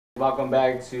Welcome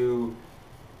back to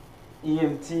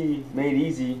EMT Made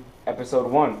Easy, episode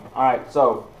 1. Alright,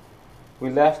 so we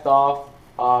left off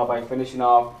by finishing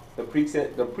off the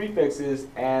prefixes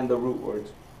and the root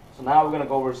words. So now we're going to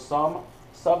go over some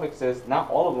suffixes, not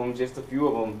all of them, just a few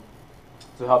of them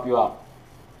to help you out.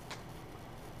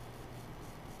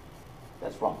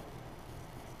 That's wrong.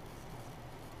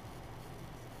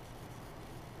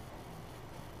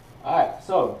 Alright,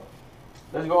 so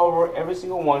let's go over every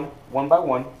single one by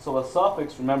one. So a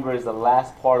suffix, remember, is the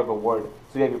last part of a word.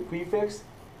 So you have your prefix,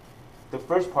 the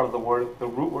first part of the word, the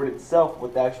root word itself,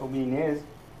 what the actual meaning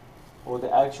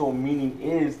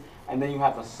is, and then you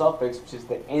have a suffix, which is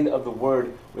the end of the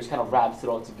word, which kind of wraps it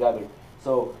all together.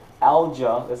 So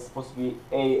algia, that's supposed to be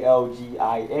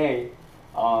A-L-G-I-A,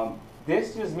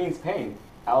 this just means pain.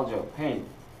 Algia, pain.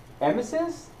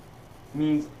 Emesis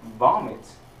means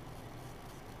vomit.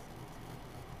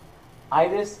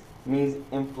 Itis means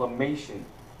inflammation.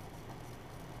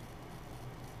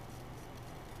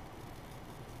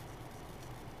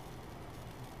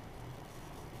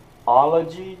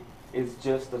 Ology is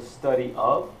just the study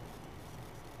of.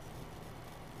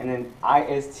 And then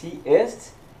ist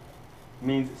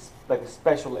means like a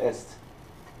specialist.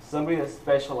 Somebody that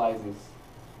specializes.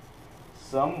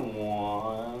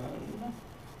 Someone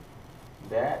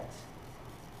that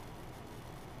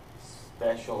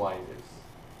specializes.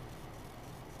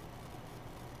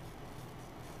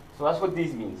 So that's what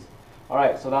these means.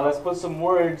 Alright, so now let's put some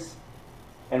words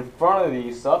in front of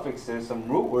these suffixes, some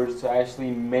root words, to actually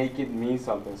make it mean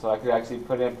something. So I could actually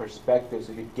put it in perspective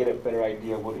so you could get a better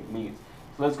idea of what it means.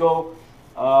 So let's go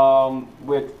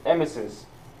with emesis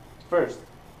first.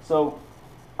 So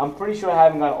I'm pretty sure I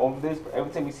haven't gone over this, but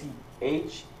every time we see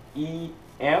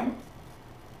H-E-M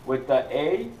with the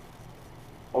A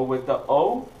or with the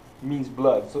O means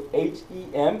blood. So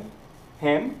H-E-M,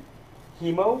 hem,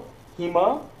 hemo,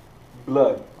 hema,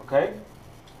 blood. Okay?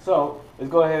 So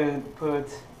let's go ahead and put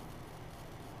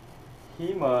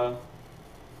hematemesis.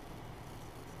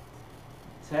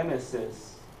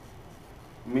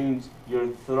 Means you're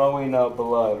throwing up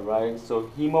blood, right? So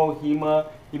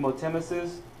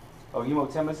hemotemesis,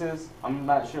 I'm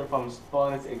not sure if I'm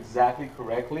spelling this exactly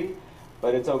correctly,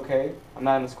 but it's okay. I'm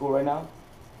not in school right now,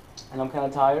 and I'm kind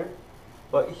of tired.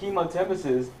 But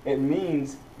hemotemesis, it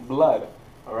means blood,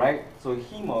 all right? So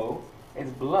hemo is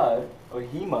blood, or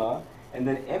hema, and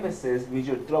then emesis means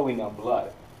you're throwing up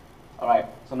blood. All right,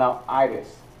 so now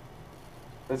itis.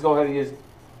 Let's go ahead and just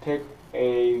pick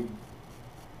an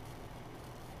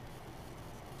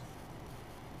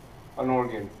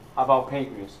organ. How about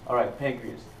pancreas? All right,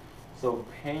 pancreas. So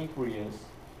pancreas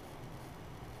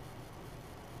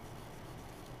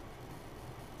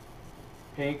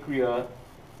pancreatitis.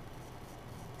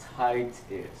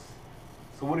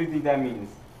 So what do you think that means?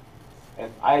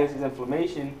 If itis is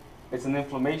inflammation, it's an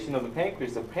inflammation of the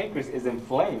pancreas. The pancreas is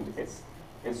inflamed. It's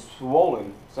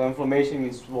swollen. So inflammation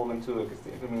means swollen too. It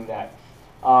could mean that.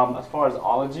 As far as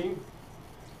ology,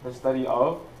 the study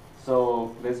of.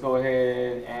 So let's go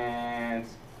ahead and,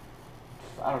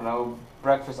 I don't know,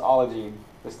 breakfastology,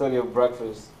 the study of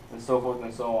breakfast, and so forth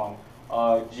and so on.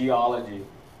 Geology,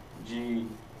 geology.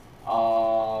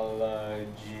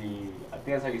 I think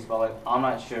that's how you spell it. I'm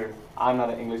not sure. I'm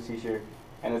not an English teacher,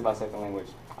 and it's my second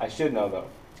language. I should know though.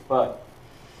 But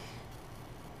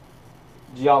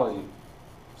geology.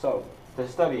 So the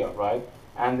study of, right?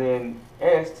 And then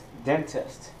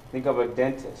dentist. Think of a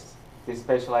dentist. They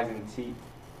specialize in teeth.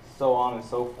 So on and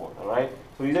so forth, alright?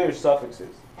 So these are your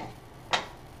suffixes.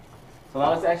 So now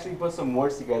let's actually put some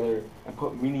words together and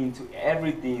put meaning to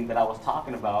everything that I was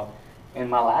talking about in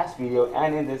my last video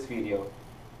and in this video.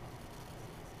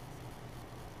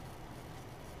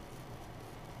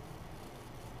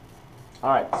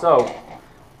 Alright, so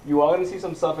you are going to see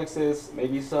some suffixes,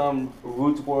 maybe some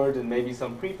root words, and maybe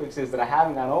some prefixes that I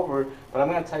haven't gone over, but I'm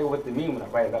going to tell you what they mean when I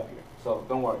write it up here. So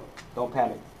don't worry, don't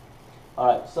panic.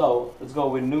 Alright, so let's go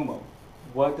with pneumo.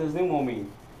 What does pneumo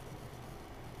mean?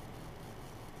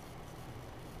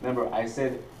 Remember, I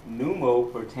said pneumo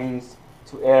pertains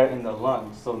to air in the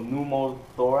lungs. So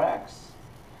pneumothorax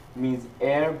means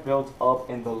air built up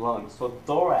in the lungs. So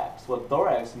thorax, what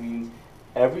thorax means,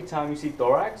 every time you see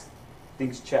thorax,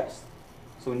 think chest.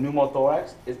 So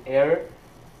pneumothorax is air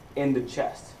in the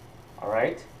chest.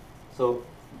 Alright? So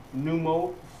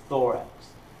pneumothorax.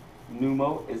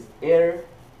 Pneumo is air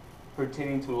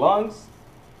pertaining to lungs.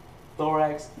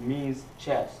 Thorax means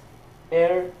chest.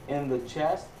 Air in the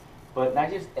chest, but not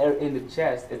just air in the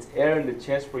chest, it's air in the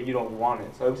chest where you don't want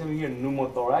it. So every time you hear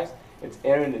pneumothorax, it's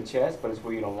air in the chest, but it's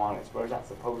where you don't want it. It's where it's not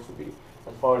supposed to be.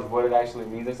 As far as what it actually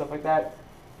means and stuff like that,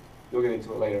 you'll get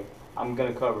into it later. I'm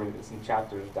going to cover it in some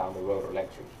chapters down the road or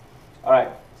lectures. All right,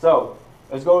 so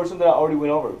let's go over something I already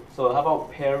went over. So how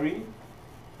about Parry?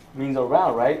 Means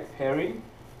around, right? Parry.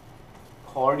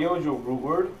 Cardio is your root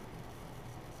word.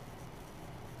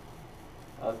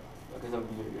 I guess that would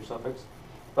be your suffix.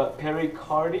 But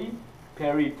pericardi,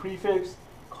 peri prefix,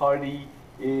 cardi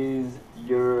is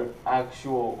your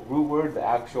actual root word, the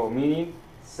actual meaning,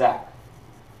 sac.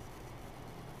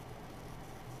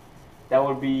 That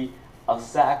would be a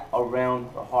sac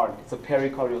around the heart. It's a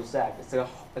pericardial sac.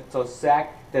 It's a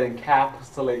sac that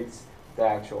encapsulates the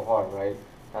actual heart, right?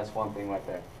 That's one thing right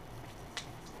there.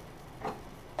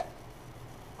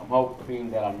 I'm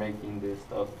hoping that I'm making this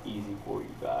stuff easy for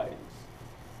you guys.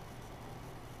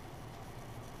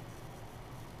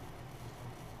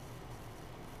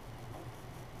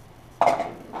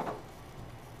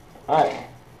 Alright,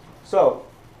 so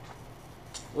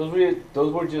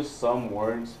those were just some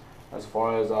words as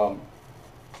far as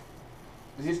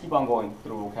let's just keep on going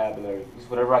through vocabulary. Just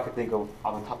whatever I could think of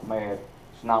off the top of my head.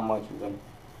 It's not much of them.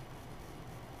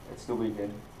 It's the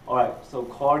weekend. Alright, so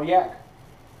cardiac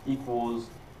equals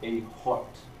a heart.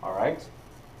 Alright.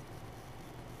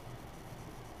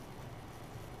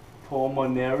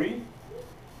 Pulmonary.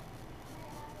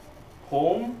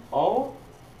 Pulm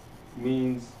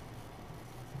means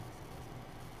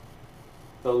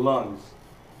the lungs.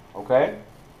 Okay?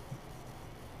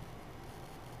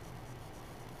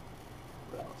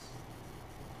 What else?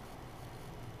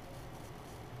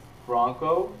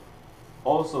 Broncho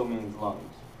also means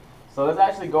lungs. So let's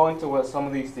actually go into what some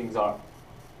of these things are.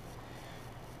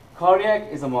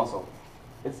 Cardiac is a muscle.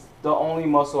 It's the only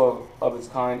muscle of its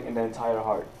kind in the entire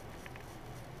heart.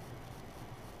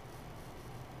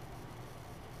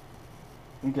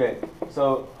 Okay,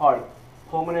 so heart.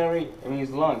 Pulmonary, it means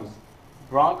lungs.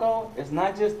 Broncho is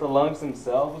not just the lungs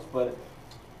themselves, but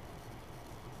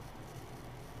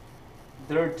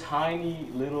they're tiny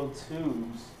little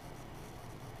tubes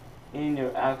in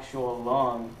your actual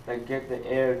lung that get the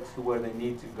air to where they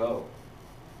need to go.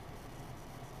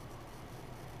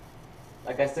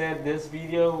 Like I said, this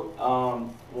video,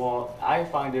 well, I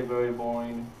find it very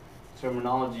boring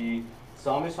terminology,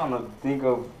 so I'm just trying to think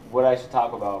of what I should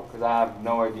talk about because I have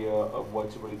no idea of what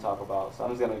to really talk about. So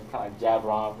I'm just going to kind of jabber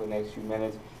on for the next few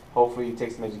minutes. Hopefully you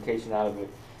take some education out of it.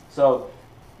 So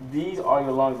these are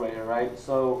your lungs right here, right?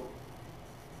 So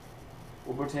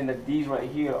we'll pretend that these right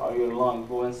here are your lungs.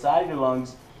 Well, inside your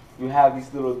lungs, you have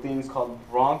these little things called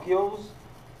bronchioles,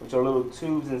 which are little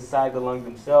tubes inside the lungs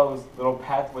themselves, little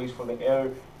pathways for the air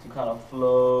to kind of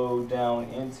flow down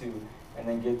into and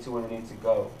then get to where they need to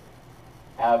go.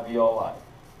 Alveoli.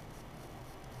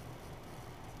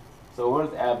 So what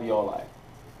is alveoli?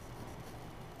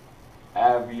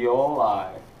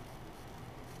 Alveoli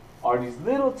are these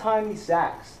little tiny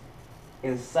sacs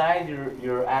inside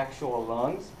your actual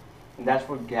lungs, and that's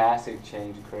where gas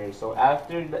exchange occurs. So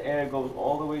after the air goes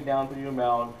all the way down through your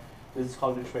mouth, this is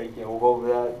called your trachea. We'll go over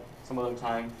that some other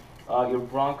time. Your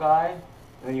bronchi, and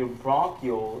then your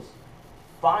bronchioles,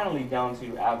 finally down to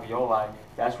your alveoli.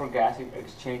 That's where gas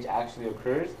exchange actually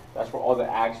occurs. That's where all the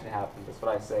action happens. That's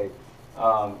what I say.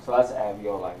 So that's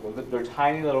alveoli. They're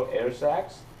tiny little air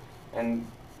sacs, and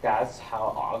that's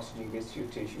how oxygen gets to your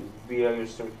tissues via your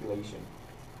circulation.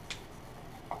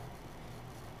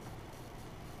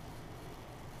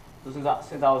 So since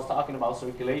I was talking about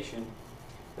circulation,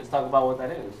 let's talk about what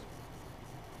that is.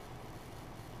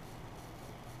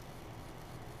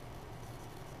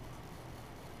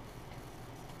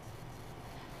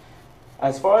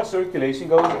 As far as circulation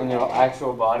goes in your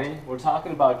actual body, we're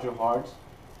talking about your heart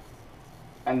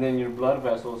and then your blood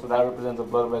vessels. So that represents the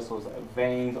blood vessels,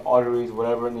 veins, arteries,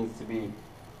 whatever it needs to be.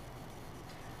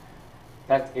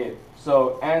 That's it.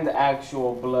 So, and the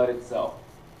actual blood itself,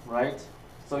 right?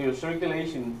 So your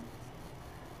circulation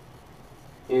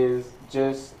is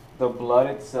just the blood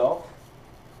itself,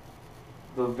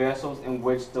 the vessels in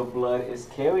which the blood is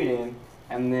carried in,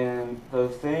 and then the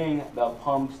thing that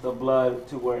pumps the blood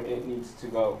to where it needs to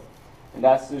go. And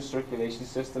that's the circulation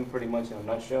system pretty much in a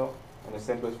nutshell, in the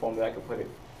simplest form that I could put it.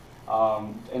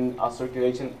 In a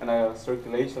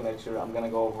circulation lecture, I'm going to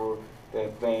go over the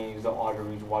veins, the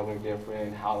arteries, why they're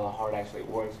different, how the heart actually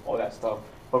works, all that stuff.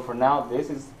 But for now, this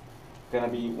is going to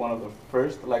be one of the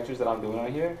first lectures that I'm doing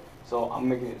right here. So I'm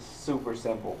making it super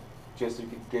simple, just so you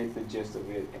can get the gist of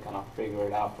it and kind of figure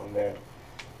it out from there.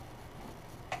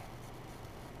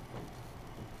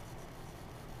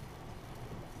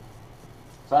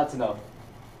 So that's enough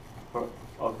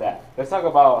of that. Let's talk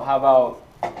about how about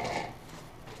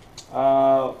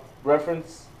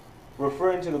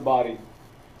referring to the body.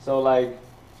 So like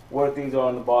where things are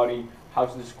on the body, how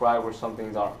to describe where some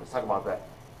things are. Let's talk about that.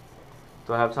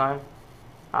 Do I have time?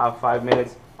 I have 5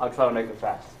 minutes. I'll try to make it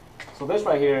fast. So this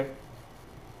right here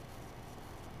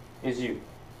is you,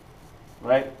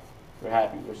 right? You're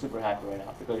happy. You're super happy right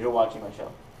now because you're watching my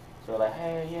show. So you're like,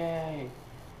 hey, yay,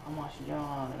 I'm watching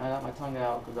John, and I got my tongue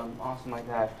out because I'm awesome like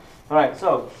that. All right,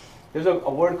 so there's a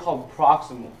word called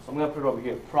proximal. So I'm going to put it over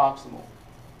here, proximal.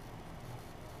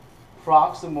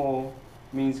 Proximal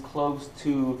means close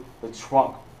to the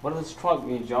trunk. What does trunk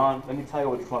mean, John? Let me tell you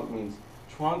what trunk means.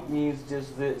 Trunk means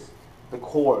just this, the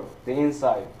core, the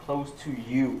inside, close to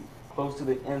you, close to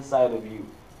the inside of you,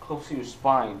 close to your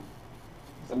spine.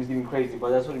 I'm just getting crazy, but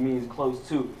that's what it means, close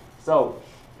to. So,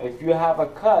 if you have a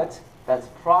cut that's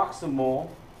proximal,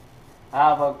 I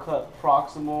have a cut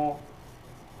proximal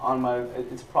on my,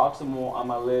 it's proximal on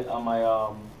my lid, on my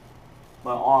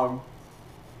my arm,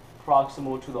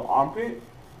 proximal to the armpit.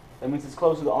 That means it's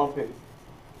close to the armpit.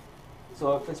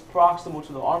 So if it's proximal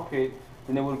to the armpit,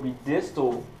 then it would be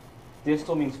distal.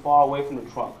 Distal means far away from the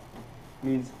trunk. It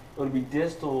means it would be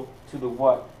distal to the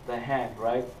what? The hand,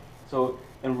 right? So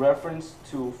in reference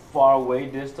to far away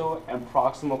distal and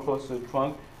proximal close to the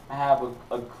trunk, I have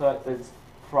a cut that's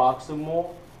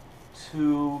proximal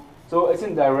to, so it's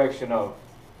in direction of.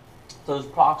 So it's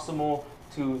proximal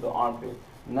to the armpit.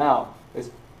 Now, let's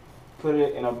put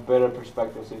it in a better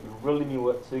perspective so you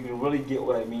can really get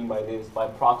what I mean by this, by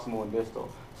proximal and distal.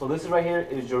 So this is right here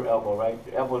is your elbow, right?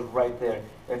 Your elbow is right there.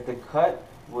 If the cut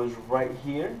was right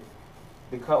here,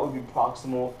 the cut would be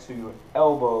proximal to your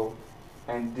elbow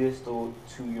and distal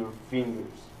to your fingers.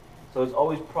 So it's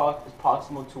always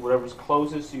proximal to whatever's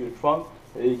closest to your trunk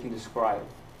that you can describe.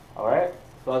 Alright?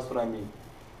 So that's what I mean.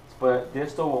 But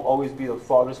distal will always be the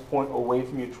farthest point away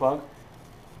from your trunk.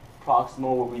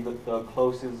 Proximal will be the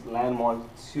closest landmark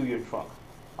to your trunk.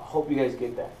 I hope you guys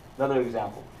get that. Another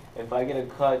example. If I get a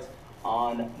cut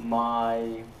on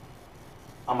my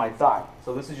thigh.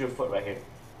 So this is your foot right here.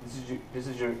 This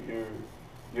is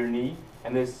your knee,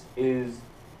 and this is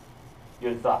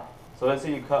your thigh. So let's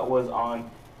say your cut was on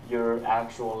your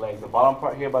actual leg. The bottom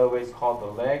part here, by the way, is called the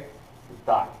leg,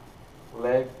 the thigh.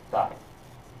 Leg, thigh.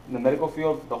 In the medical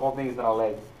field, the whole thing is not a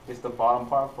leg. It's the bottom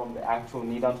part from the actual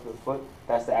knee down to the foot.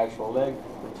 That's the actual leg.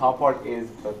 The top part is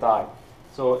the thigh.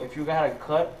 So if you got a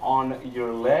cut on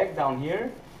your leg down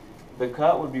here, the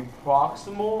cut would be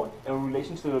proximal in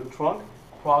relation to the trunk,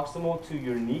 proximal to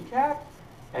your kneecap,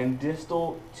 and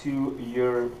distal to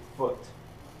your foot.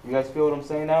 You guys feel what I'm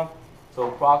saying now?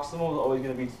 So proximal is always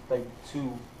going to be like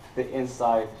to the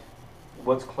inside.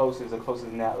 What's closest is the closest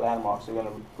in that landmark. So you're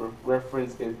going to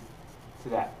reference it to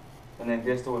that. And then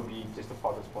distal would be just the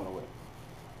farthest point away.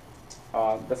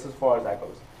 That's as far as that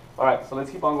goes. Alright, so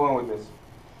let's keep on going with this.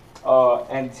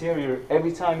 Anterior,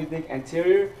 every time you think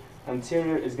anterior,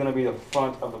 anterior is going to be the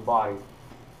front of the body.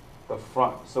 The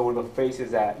front. So where the face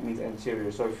is at means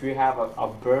anterior. So if you have a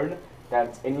burn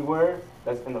that's anywhere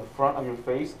that's in the front of your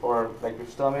face, or like your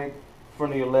stomach,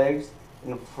 front of your legs,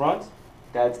 in the front,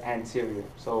 that's anterior.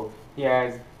 So he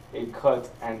has a cut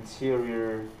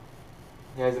anterior.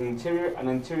 He has an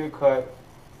anterior cut.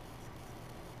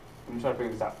 I'm trying to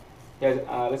figure this out. He has,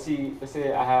 let's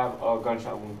say I have a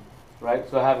gunshot wound, right?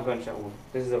 So I have a gunshot wound.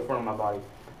 This is the front of my body.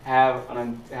 I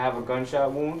have a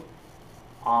gunshot wound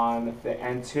on the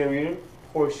anterior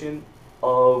portion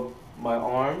of my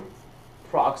arm,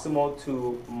 proximal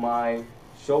to my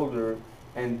shoulder,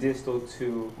 and distal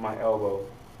to my elbow.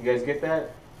 You guys get that?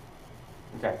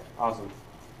 Okay, awesome.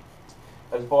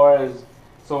 As far as,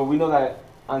 so we know that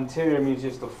anterior means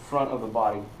just the front of the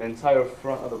body. The entire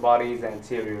front of the body is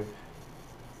anterior.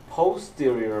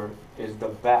 Posterior is the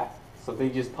back. So they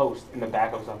just post in the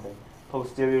back of something.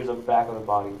 Posterior is the back of the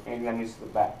body, and that means the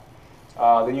back.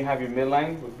 Then you have your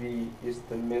midline, would be just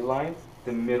the midline,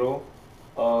 the middle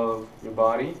of your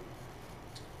body.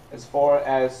 As far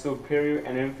as superior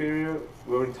and inferior,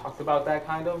 we already talked about that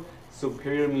kind of.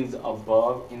 Superior means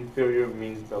above, inferior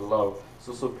means below.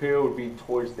 So superior would be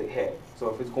towards the head. So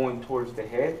if it's going towards the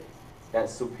head,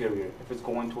 that's superior. If it's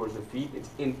going towards the feet, it's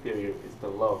inferior, it's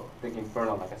below. Think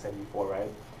infernal, like I said before, right?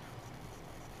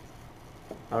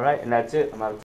 Alright, and that's it. I'm out of time.